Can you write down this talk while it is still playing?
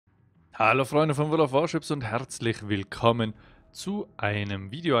Hallo Freunde von World of Warships und herzlich willkommen zu einem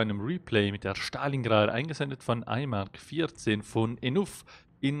Video, einem Replay mit der Stalingrad, eingesendet von iMark 14 von Enough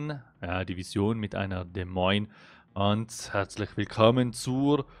in Division mit einer Neuen. Und herzlich willkommen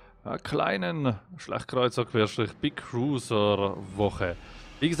zur kleinen Schlachtkreuzer-Big Cruiser Woche.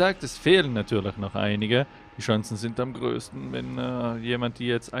 Wie gesagt, es fehlen natürlich noch einige. Die Chancen sind am größten, wenn jemand die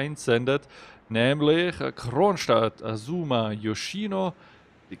jetzt einsendet, nämlich Kronstadt, Azuma, Yoshino.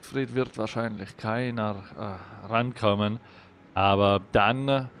 Siegfried wird wahrscheinlich keiner rankommen. Aber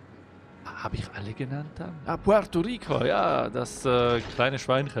dann habe ich alle genannt dann? Ah, Puerto Rico, ja, das kleine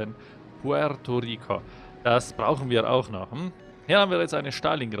Schweinchen. Puerto Rico. Das brauchen wir auch noch. Hier haben wir jetzt eine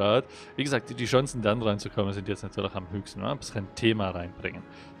Stalingrad. Wie gesagt, die Chancen dann reinzukommen sind jetzt natürlich am höchsten. Ein bisschen Thema reinbringen.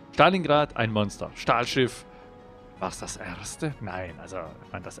 Stalingrad, ein Monster. Stahlschiff. War es das erste? Nein, also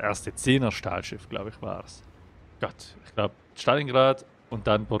ich meine das erste 10er Stahlschiff, glaube ich, war es. Gott, ich glaube Stalingrad und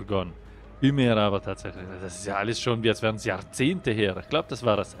dann Bourgogne. Viel mehr aber tatsächlich. Das ist ja alles schon, wie als wären es Jahrzehnte her. Ich glaube, das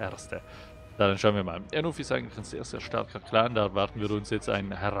war das erste. Dann schauen wir mal. Enough ist eigentlich ein sehr, sehr starker Clan. Da erwarten wir uns jetzt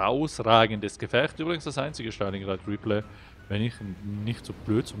ein herausragendes Gefecht. Übrigens das einzige Stalingrad-Replay, wenn ich nicht so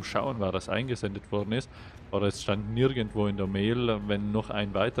blöd zum Schauen war, das eingesendet worden ist. Oder es stand nirgendwo in der Mail, wenn noch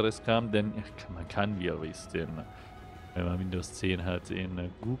ein weiteres kam. Denn man kann, wie ihr wisst, wenn man Windows 10 hat,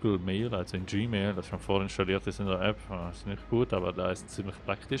 in Google Mail, also in Gmail, das schon vorinstalliert ist in der App, ist nicht gut, aber da ist es ziemlich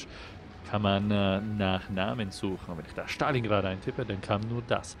praktisch, kann man nach Namen suchen. Und wenn ich da Stalingrad eintippe, dann kam nur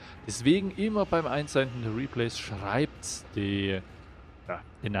das. Deswegen immer beim Einsenden der Replays schreibt den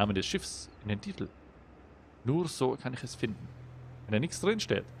Namen des Schiffs in den Titel. Nur so kann ich es finden. Wenn da nichts drin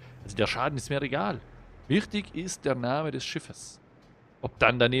steht. Also der Schaden ist mir egal. Wichtig ist der Name des Schiffes. Ob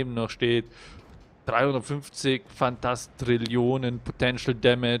dann daneben noch steht 350 Fantastrillionen Potential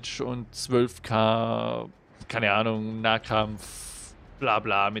Damage und 12k, keine Ahnung, Nahkampf, bla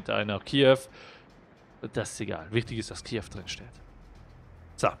bla mit einer Kiew. Das ist egal. Wichtig ist, dass Kiew drin steht.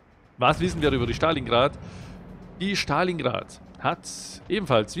 So, was wissen wir über die Stalingrad? Die Stalingrad hat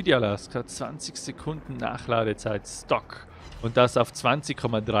ebenfalls wie die Alaska 20 Sekunden Nachladezeit Stock. Und das auf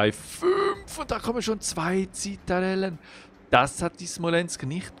 20,35. Und da kommen schon 2 Zitadellen. Das hat die Smolensk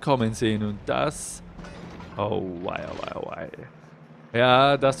nicht kommen sehen und das... Oh, wei, oh, wei, oh, wei.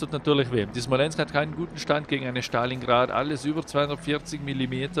 Ja, das tut natürlich weh. Die Smolensk hat keinen guten Stand gegen eine Stalingrad. Alles über 240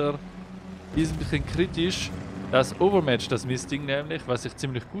 mm. Ist ein bisschen kritisch. Das Overmatch, das Mistding nämlich, was ich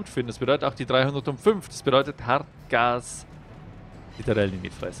ziemlich gut finde. Das bedeutet auch die 305. Das bedeutet Hartgas. Zitadellen in die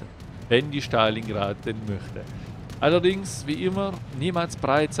Fresse. Wenn die Stalingrad denn möchte. Allerdings, wie immer, niemals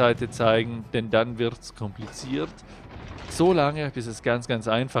Breitseite zeigen, denn dann wird es kompliziert. So lange, bis es ganz, ganz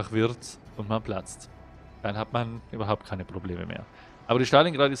einfach wird und man platzt. Dann hat man überhaupt keine Probleme mehr. Aber die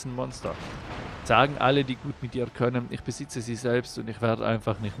Stalingrad ist ein Monster. Sagen alle, die gut mit ihr können, ich besitze sie selbst und ich werde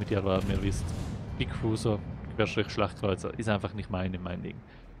einfach nicht mit ihr warten. Ihr wisst, Big Cruiser, Schlachtkreuzer, ist einfach nicht mein Ding.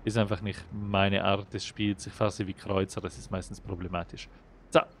 Ist einfach nicht meine Art des Spiels. Ich fahre sie wie Kreuzer, das ist meistens problematisch.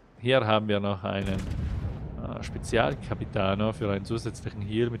 So, hier haben wir noch einen Spezialkapitano für einen zusätzlichen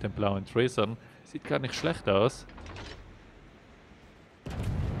Heal mit den blauen Tracern. Sieht gar nicht schlecht aus.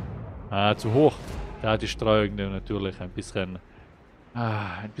 Zu hoch. Da hat die Streuung natürlich ein bisschen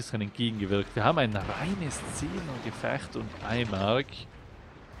entgegengewirkt. Wir haben ein reines 10er Gefecht und iMark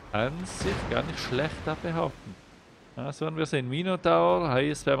kann sich gar nicht schlechter behaupten. Das werden wir sehen. Minotaur,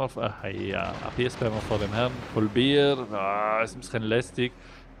 AP-Spammer vor dem Herrn. Colbert, ist ein bisschen lästig.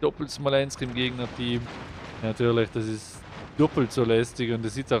 Doppel-Smolensk im Gegnerteam. Natürlich, das ist doppelt so lästig und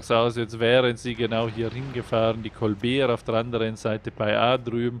es sieht auch so aus, als wären sie genau hier hingefahren. Die Colbert auf der anderen Seite bei A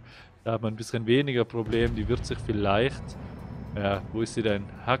drüben. Da hat man ein bisschen weniger Problem, die wird sich vielleicht... Ja, wo ist sie denn?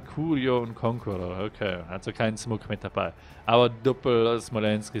 Hakurio und Conqueror, okay, also kein Smoke mit dabei. Aber Doppel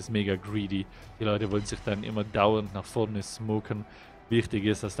Smolensk ist mega greedy. Die Leute wollen sich dann immer dauernd nach vorne smoken. Wichtig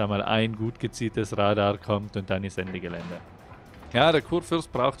ist, dass da mal ein gut gezieltes Radar kommt und dann ist Ende Gelände. Ja, der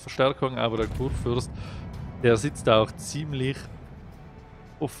Kurfürst braucht Verstärkung, aber der Kurfürst, der sitzt da auch ziemlich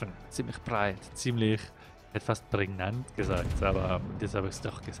offen, ziemlich breit, ziemlich... Ich hätte fast prägnant gesagt, aber das habe ich es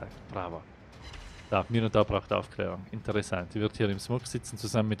doch gesagt. Bravo. Da, Minotaur braucht Aufklärung. Interessant. Die wird hier im Smoke sitzen,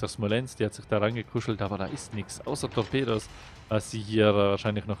 zusammen mit der Smolensk. Die hat sich da rangekuschelt, aber da ist nichts. Außer Torpedos, was sie hier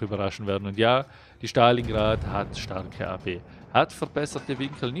wahrscheinlich noch überraschen werden. Und ja, die Stalingrad hat starke AP. Hat verbesserte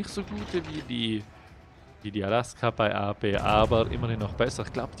Winkel. Nicht so gute wie die Alaska bei AP, aber immerhin noch besser.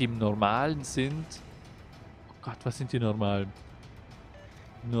 Ich glaube, die im Normalen sind... Oh Gott, was sind die Normalen?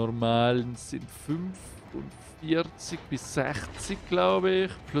 Normalen sind 45 bis 60, glaube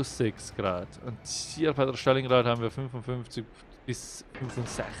ich, plus 6 Grad. Und hier bei der Stalingrad haben wir 55 bis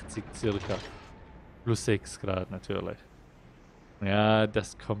 65 circa. Plus 6 Grad natürlich. Ja,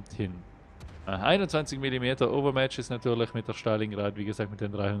 das kommt hin. 21 mm Overmatch ist natürlich mit der Stalingrad, wie gesagt, mit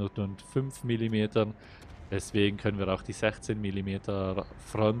den 305 mm. Deswegen können wir auch die 16 mm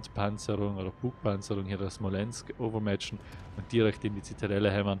Frontpanzerung oder Bugpanzerung hier das Smolensk overmatchen und direkt in die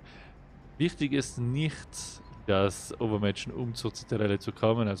Zitadelle hämmern. Wichtig ist nicht, das Overmatchen, um zur Zitadelle zu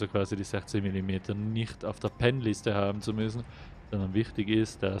kommen, also quasi die 16 mm nicht auf der Pennliste haben zu müssen, sondern wichtig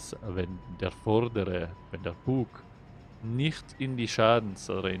ist, dass wenn der Bug nicht in die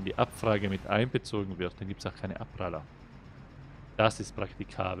Schadens- oder in die Abfrage mit einbezogen wird, dann gibt es auch keine Abpraller. Das ist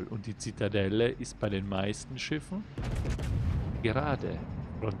praktikabel. Und die Zitadelle ist bei den meisten Schiffen gerade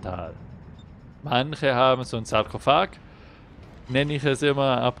frontal. Manche haben so einen Sarkophag, nenne ich es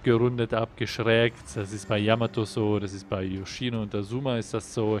immer, abgerundet, abgeschrägt. Das ist bei Yamato so, das ist bei Yoshino und Azuma ist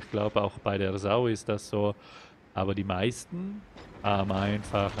das so. Ich glaube auch bei der Sau ist das so. Aber die meisten haben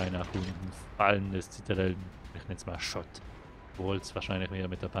einfach ein nach unten fallendes Zitadellen, ich nenne es mal Schott. Obwohl es wahrscheinlich mehr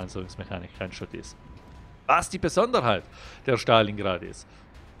mit der Panzerungsmechanik kein Schott ist. Was die Besonderheit der Stalingrad ist,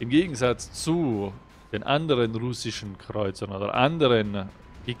 im Gegensatz zu den anderen russischen Kreuzern oder anderen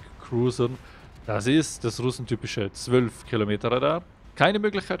Big Cruisern, das ist das russentypische 12 Kilometer Radar. Keine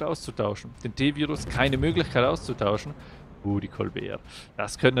Möglichkeit auszutauschen. Den T-Virus keine Möglichkeit auszutauschen. Die Colbert.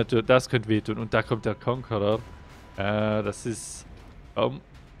 Das könnte wehtun. Und da kommt der Conqueror. Das ist...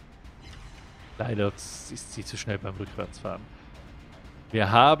 leider ist sie zu schnell beim Rückwärtsfahren. Wir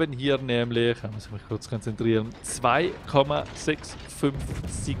haben hier nämlich, da muss ich mich kurz konzentrieren, 2,65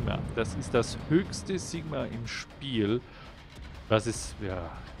 Sigma. Das ist das höchste Sigma im Spiel. Was ist, ja,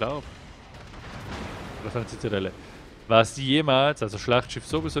 ich glaube, Zitadelle. Was jemals, also Schlachtschiff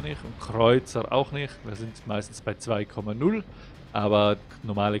sowieso nicht und Kreuzer auch nicht. Wir sind meistens bei 2,0. Aber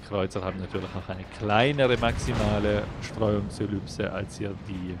normale Kreuzer haben natürlich auch eine kleinere maximale Streuungsellipse als hier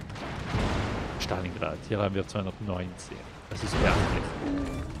die Stalingrad. Hier haben wir 219. Das ist beachtlich.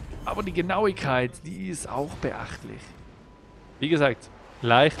 Aber die Genauigkeit, die ist auch beachtlich. Wie gesagt,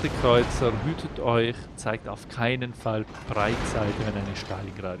 leichte Kreuzer, hütet euch, zeigt auf keinen Fall Breitseite, wenn eine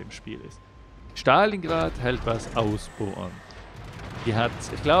Stalingrad im Spiel ist. Stalingrad hält was aus, Boan. Die hat,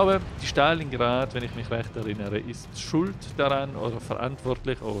 ich glaube, die Stalingrad, wenn ich mich recht erinnere, ist schuld daran oder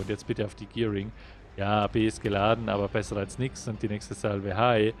verantwortlich. Oh, und jetzt bitte auf die Gearing. Ja, B ist geladen, aber besser als nichts. Und die nächste Salve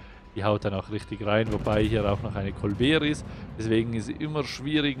High, die haut dann auch richtig rein, wobei hier auch noch eine Colbert ist. Deswegen ist es immer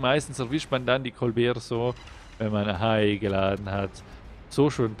schwierig. Meistens erwischt man dann die Colbert so, wenn man eine High geladen hat. So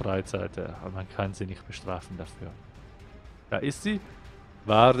schön Breitseite, aber man kann sie nicht bestrafen dafür. Da ist sie.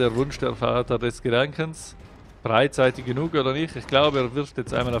 War der Wunsch der Vater des Gedankens breitseitig genug oder nicht? Ich glaube, er wirft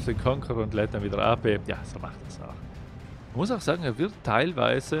jetzt einmal auf den Conqueror und lädt dann wieder ab. Ja, so macht er es auch. Man muss auch sagen, er wird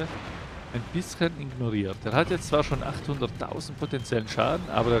teilweise ein bisschen ignoriert. Er hat jetzt zwar schon 800.000 potenziellen Schaden,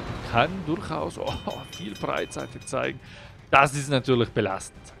 aber er kann durchaus viel Breitseite zeigen. Das ist natürlich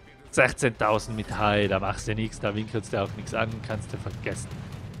belastend. 16.000 mit High, da machst du nichts, da winkelst du auch nichts an, kannst du vergessen.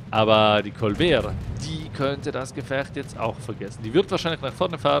 Aber die Colbert, die könnte das Gefecht jetzt auch vergessen. Die wird wahrscheinlich nach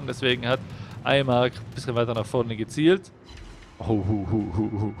vorne fahren, deswegen hat Eimark ein bisschen weiter nach vorne gezielt.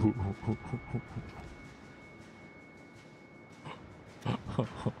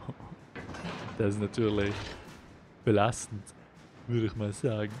 Das ist natürlich belastend, würde ich mal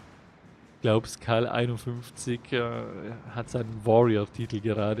sagen. Ich glaube, Skal 51 hat seinen Warrior-Titel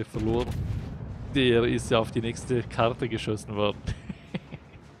gerade verloren. Der ist ja auf die nächste Karte geschossen worden.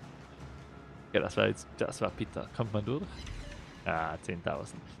 Ja, das war bitter. Kommt man durch? Ah,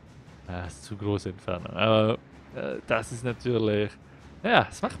 10.000. Das ist zu große Entfernung. Aber das ist natürlich... Ja,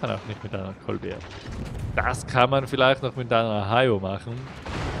 das macht man auch nicht mit einer Colbert. Das kann man vielleicht noch mit einer Hayo machen.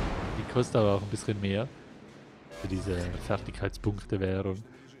 Die kostet aber auch ein bisschen mehr. Für diese Fertigkeitspunkte-Währung.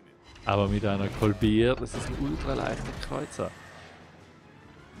 Aber mit einer Colbert, das ist ein ultraleichter Kreuzer.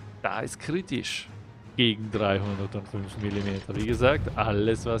 Da ist kritisch. Gegen 305 mm. Wie gesagt,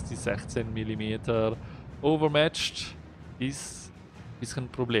 alles was die 16 mm overmatcht, ist ein bisschen ein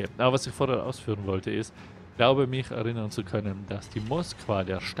Problem. Aber was ich vorher ausführen wollte ist, ich glaube mich erinnern zu können, dass die Moskwa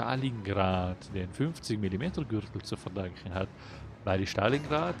der Stalingrad den 50 mm Gürtel zu verdanken hat, weil die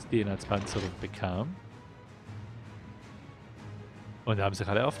Stalingrad den als Panzerung bekam. Und da haben sich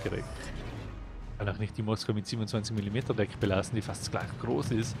alle aufgeregt. Kann auch nicht die Moskwa mit 27 mm Deck belassen, die fast gleich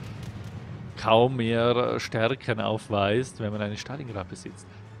groß ist, kaum mehr Stärken aufweist, wenn man eine Stalingrad besitzt.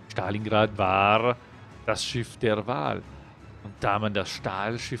 Stalingrad war das Schiff der Wahl. Und da man das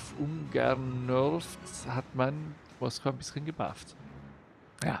Stahlschiff ungern nervt, hat man Moskau ein bisschen gebufft.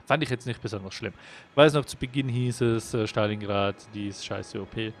 Ja, fand ich jetzt nicht besonders schlimm. Ich weiß noch, zu Beginn hieß es, Stalingrad, die ist scheiße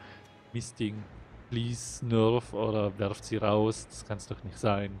OP. Mistding, please nerf oder werft sie raus, das kann es doch nicht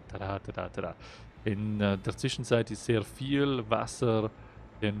sein. Tada, tada, tada. In der Zwischenzeit ist sehr viel Wasser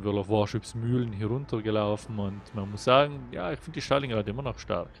in World of Warships Mühlen heruntergelaufen und man muss sagen, ja, ich finde die Stalingrad immer noch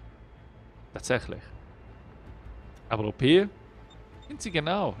stark. Tatsächlich. Aber OP, ich finde sie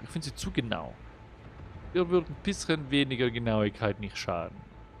genau. Ich finde sie zu genau. Hier würde ein bisschen weniger Genauigkeit nicht schaden.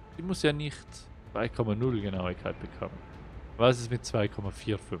 Sie muss ja nicht 2,0 Genauigkeit bekommen. Was ist mit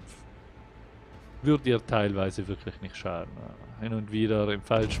 2,45? Würde ihr teilweise wirklich nicht schaden. Hin und wieder im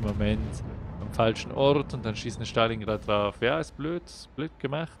falschen Moment, am falschen Ort und dann schießt eine Stalingrad drauf. Ja, ist blöd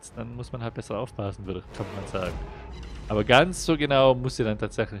gemacht. Dann muss man halt besser aufpassen, kann man sagen. Aber ganz so genau muss sie dann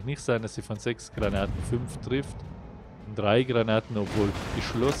tatsächlich nicht sein, dass sie von 6 Granaten 5 trifft. Und 3 Granaten, obwohl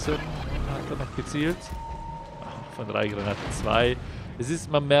geschlossen, hat er noch gezielt. Von 3 Granaten 2. Es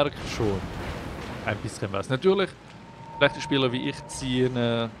ist, man merkt schon ein bisschen was. Natürlich, leichte Spieler wie ich ziehen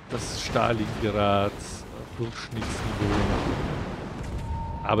das Stalingrad Durchschnittsniveau.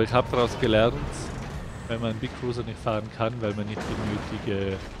 Aber ich habe daraus gelernt, wenn man Big Cruiser nicht fahren kann, weil man nicht die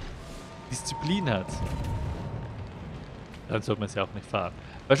nötige Disziplin hat, dann sollte man sie auch nicht fahren.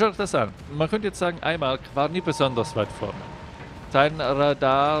 Weil schaut euch das an. Man könnte jetzt sagen, Eimark war nie besonders weit vorne. Sein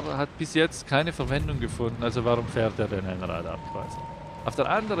Radar hat bis jetzt keine Verwendung gefunden, also warum fährt er denn einen Radarkreuzer? Auf der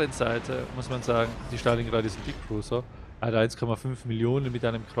anderen Seite muss man sagen, die Stalingrad ist ein Big Cruiser, hat 1,5 Millionen mit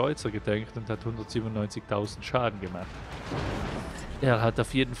einem Kreuzer getankt und hat 197.000 Schaden gemacht. Er hat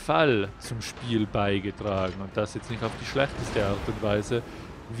auf jeden Fall zum Spiel beigetragen und das jetzt nicht auf die schlechteste Art und Weise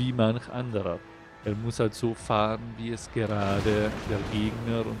wie manch anderer. Er muss halt so fahren, wie es gerade der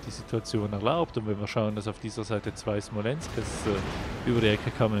Gegner und die Situation erlaubt. Und wenn wir schauen, dass auf dieser Seite 2 Smolenskes über die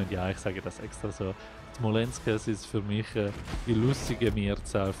Ecke kommen, und ja, ich sage das extra so, Smolenskes ist für mich die lustige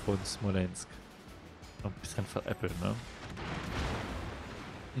Mehrzahl von Smolensk. Ein bisschen veräppeln, ne?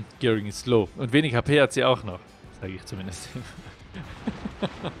 Gearing ist low. Und wenig HP hat sie auch noch, sage ich zumindest.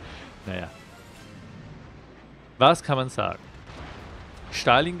 Naja. Was kann man sagen?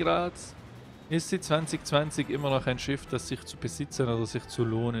 Stalingrad ist sie 2020 immer noch ein Schiff, das sich zu besitzen oder sich zu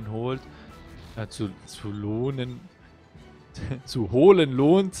lohnen holt. Zu holen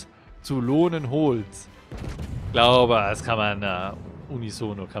lohnt, zu lohnen holt. Ich glaube, das kann man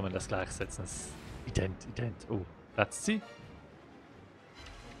unisono kann man das gleichsetzen. Das ist ident. Oh, platzt sie?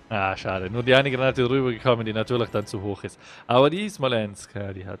 Ah, schade. Nur die eine Granate rübergekommen, die natürlich dann zu hoch ist. Aber die Smolensk,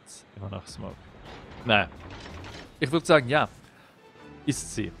 die hat immer noch Smoke. Naja. Ich würde sagen, ja.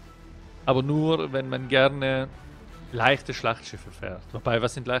 Ist sie. Aber nur, wenn man gerne leichte Schlachtschiffe fährt. Wobei,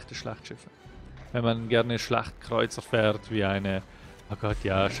 was sind leichte Schlachtschiffe? Wenn man gerne Schlachtkreuzer fährt, wie eine, oh Gott,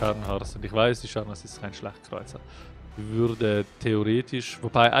 ja, Scharnhorst. Und ich weiß, die Scharnhorst ist kein Schlachtkreuzer. Die würde theoretisch,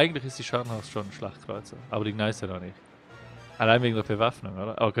 wobei eigentlich ist die Scharnhorst schon ein Schlachtkreuzer, aber die Gneiße noch nicht. Allein wegen der Bewaffnung,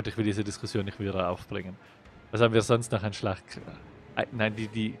 oder? Oh Gott, ich will diese Diskussion nicht wieder aufbringen. Was haben wir sonst noch ein Schlachtkreuzer? Nein,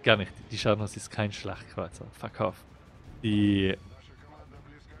 gar nicht. Die Scharnhorst ist kein Schlachtkreuzer. Fuck off. Die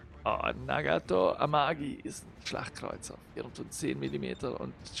Nagato Amagi ist ein Schlachtkreuzer. 410 mm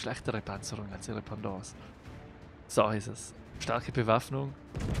und schlechtere Panzerung als ihre Pendants. So ist es. Starke Bewaffnung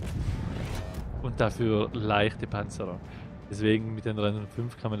und dafür leichte Panzerung. Deswegen mit den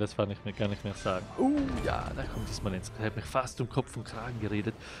 305 kann man das gar nicht mehr sagen. Ja, da kommt die Smolensk. Er hat mich fast um Kopf und Kragen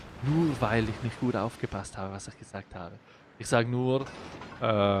geredet, nur weil ich nicht gut aufgepasst habe, was ich gesagt habe. Ich sage nur,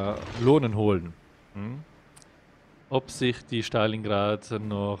 Lohnen holen. Ob sich die Stalingrad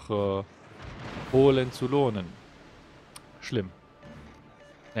noch holen zu lohnen. Schlimm.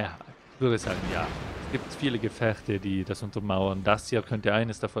 Ja, ich würde sagen, ja. Es gibt viele Gefechte, die das untermauern. Das hier könnte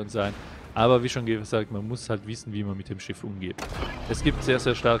eines davon sein. Aber wie schon gesagt, man muss halt wissen, wie man mit dem Schiff umgeht. Es gibt sehr,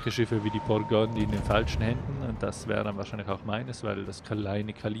 sehr starke Schiffe wie die Porgon, die in den falschen Händen, und das wäre dann wahrscheinlich auch meines, weil das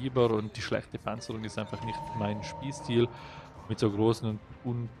kleine Kaliber und die schlechte Panzerung ist einfach nicht mein Spielstil. Mit so großen und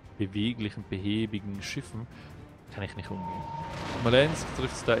unbeweglichen, behäbigen Schiffen kann ich nicht umgehen. Smolensk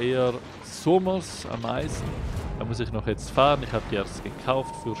trifft es da eher Sommers am meisten. Da muss ich noch jetzt fahren. Ich habe die erst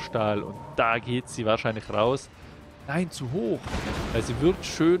gekauft für Stahl und da geht sie wahrscheinlich raus. Nein, zu hoch. Weil sie wird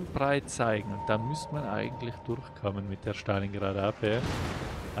schön breit zeigen und da müsste man eigentlich durchkommen mit der Stalingrad AP.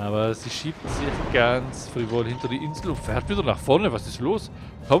 Aber sie schiebt sich ganz frivol hinter die Insel und fährt wieder nach vorne. Was ist los?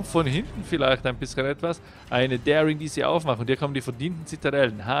 Kommt von hinten vielleicht ein bisschen etwas. Eine Daring, die sie aufmacht. Und hier kommen die verdienten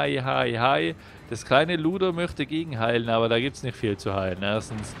Zitadellen. Hi. Das kleine Luder möchte gegenheilen, aber da gibt es nicht viel zu heilen.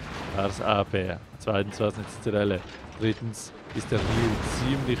 Erstens war es AP. Zweitens war es eine Zitadelle. Drittens ist der Heal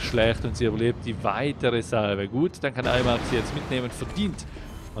ziemlich schlecht und sie überlebt die weitere Salve. Gut, dann kann Eimark sie jetzt mitnehmen. Verdient.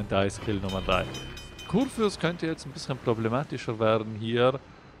 Und da ist Kill Nummer 3. Kurfürst könnte jetzt ein bisschen problematischer werden hier.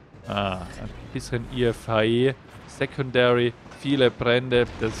 Ein bisschen IFHE, Secondary, viele Brände.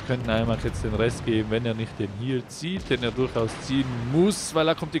 Das könnten einmal jetzt den Rest geben, wenn er nicht den Heal zieht, den er durchaus ziehen muss, weil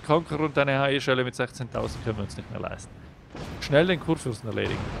da kommt die Conqueror und eine HE-Schelle mit 16.000 können wir uns nicht mehr leisten. Schnell den Kurfürsten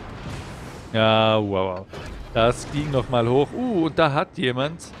erledigen. Ja, wow. Das ging nochmal hoch. Und da hat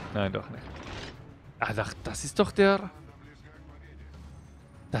jemand... Nein, doch nicht. Ah, das ist doch der...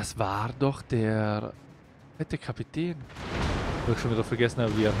 Das war doch der... fette Kapitän. Ich schon wieder vergessen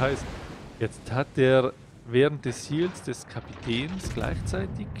habe, wie er heißt. Jetzt hat er während des Heals des Kapitäns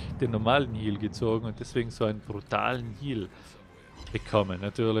gleichzeitig den normalen Heal gezogen und deswegen so einen brutalen Heal bekommen.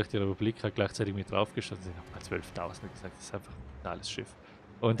 Natürlich, die Republik hat gleichzeitig mit draufgeschossen. Sie haben mal 12.000 gesagt, das ist einfach ein brutales Schiff.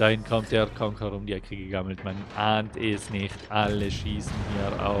 Und dahin kommt der Conqueror um die Ecke gegammelt. Man ahnt es nicht. Alle schießen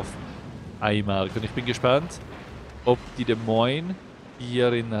hier auf Eimark. Und ich bin gespannt, ob die Neuen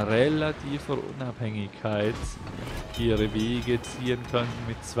hier in relativer Unabhängigkeit ihre Wege ziehen konnten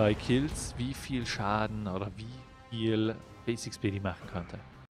mit 2 Kills. Wie viel Schaden oder wie viel Basic Speed die machen konnte.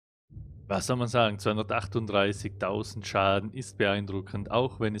 Was soll man sagen? 238.000 Schaden ist beeindruckend,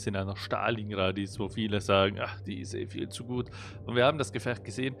 auch wenn es in einer Stalingrad ist, wo viele sagen, ach, die ist eh viel zu gut. Und wir haben das Gefecht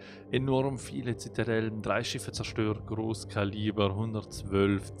gesehen, enorm viele Zitadellen, 3 Schiffe zerstört, Großkaliber,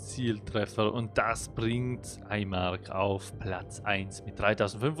 112 Zieltreffer und das bringt Eimark auf Platz 1 mit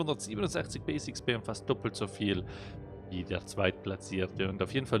 3.567 Basic Speed und fast doppelt so viel wie der Zweitplatzierte und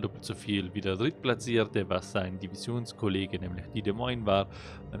auf jeden Fall doppelt so viel wie der Drittplatzierte, was sein Divisionskollege, nämlich die Neuen war.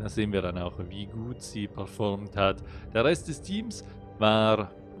 Und da sehen wir dann auch, wie gut sie performt hat. Der Rest des Teams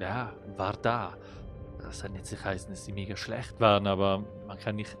war da. Das hat nicht heißen, dass sie mega schlecht waren, aber man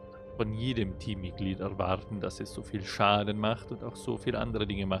kann nicht von jedem Teammitglied erwarten, dass es so viel Schaden macht und auch so viele andere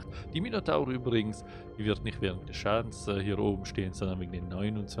Dinge macht. Die Minotaur übrigens, die wird nicht während des Schadens hier oben stehen, sondern wegen den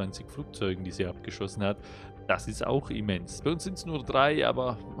 29 Flugzeugen, die sie abgeschossen hat. Das ist auch immens. Bei uns sind es nur 3,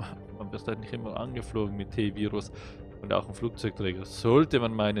 aber man wird halt nicht immer angeflogen mit T-Virus. Und auch ein Flugzeugträger, sollte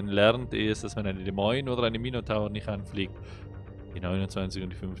man meinen, lernt es, dass man eine Lemoyne oder eine Minotaur nicht anfliegt. Die 29 und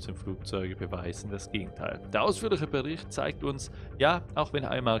die 15 Flugzeuge beweisen das Gegenteil. Der ausführliche Bericht zeigt uns, ja, auch wenn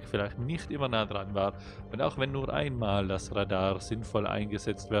Eimark vielleicht nicht immer nah dran war und auch wenn nur einmal das Radar sinnvoll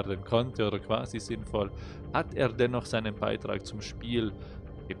eingesetzt werden konnte oder quasi sinnvoll, hat er dennoch seinen Beitrag zum Spiel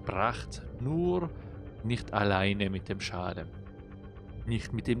gebracht, nur nicht alleine mit dem Schaden.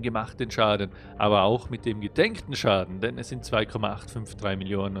 Nicht mit dem gemachten Schaden, aber auch mit dem gedenkten Schaden, denn es sind 2,853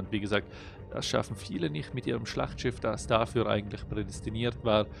 Millionen und wie gesagt, das schaffen viele nicht mit ihrem Schlachtschiff, das dafür eigentlich prädestiniert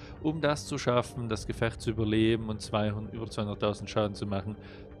war, um das zu schaffen, das Gefecht zu überleben und über 200.000 Schaden zu machen.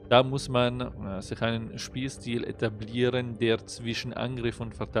 Da muss man sich einen Spielstil etablieren, der zwischen Angriff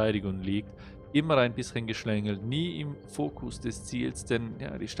und Verteidigung liegt. Immer ein bisschen geschlängelt, nie im Fokus des Ziels, denn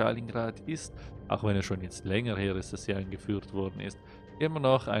ja, die Stalingrad ist, auch wenn es schon jetzt länger her ist, dass sie eingeführt worden ist, immer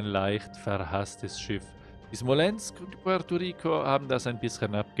noch ein leicht verhasstes Schiff. Die Smolensk und Puerto Rico haben das ein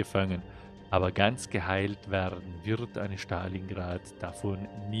bisschen abgefangen, aber ganz geheilt werden wird eine Stalingrad davon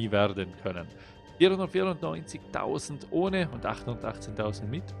nie werden können. 494.000 ohne und 818.000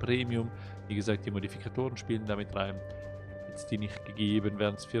 mit Premium. Wie gesagt, die Modifikatoren spielen damit rein. Jetzt die nicht gegeben,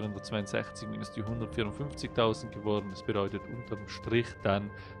 wären es 462 minus die 154.000 geworden. Das bedeutet unterm Strich dann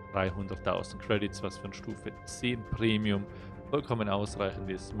 300.000 Credits, was für eine Stufe 10 Premium vollkommen ausreichend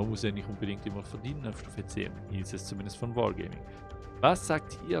ist. Man muss ja nicht unbedingt immer verdienen auf Stufe 10, hieß es zumindest von Wargaming. Was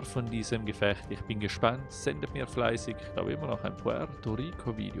sagt ihr von diesem Gefecht? Ich bin gespannt, sendet mir fleißig. Ich glaube immer noch ein Puerto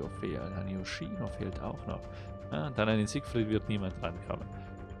Rico Video fehlen, ein Yoshino fehlt auch noch. Und dann einen Siegfried wird niemand rankommen.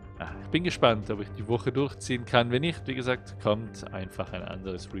 Ich bin gespannt, ob ich die Woche durchziehen kann. Wenn nicht, wie gesagt, kommt einfach ein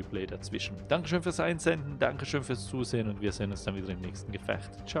anderes Replay dazwischen. Dankeschön fürs Einsenden, Dankeschön fürs Zusehen und wir sehen uns dann wieder im nächsten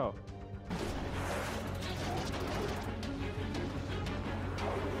Gefecht. Ciao.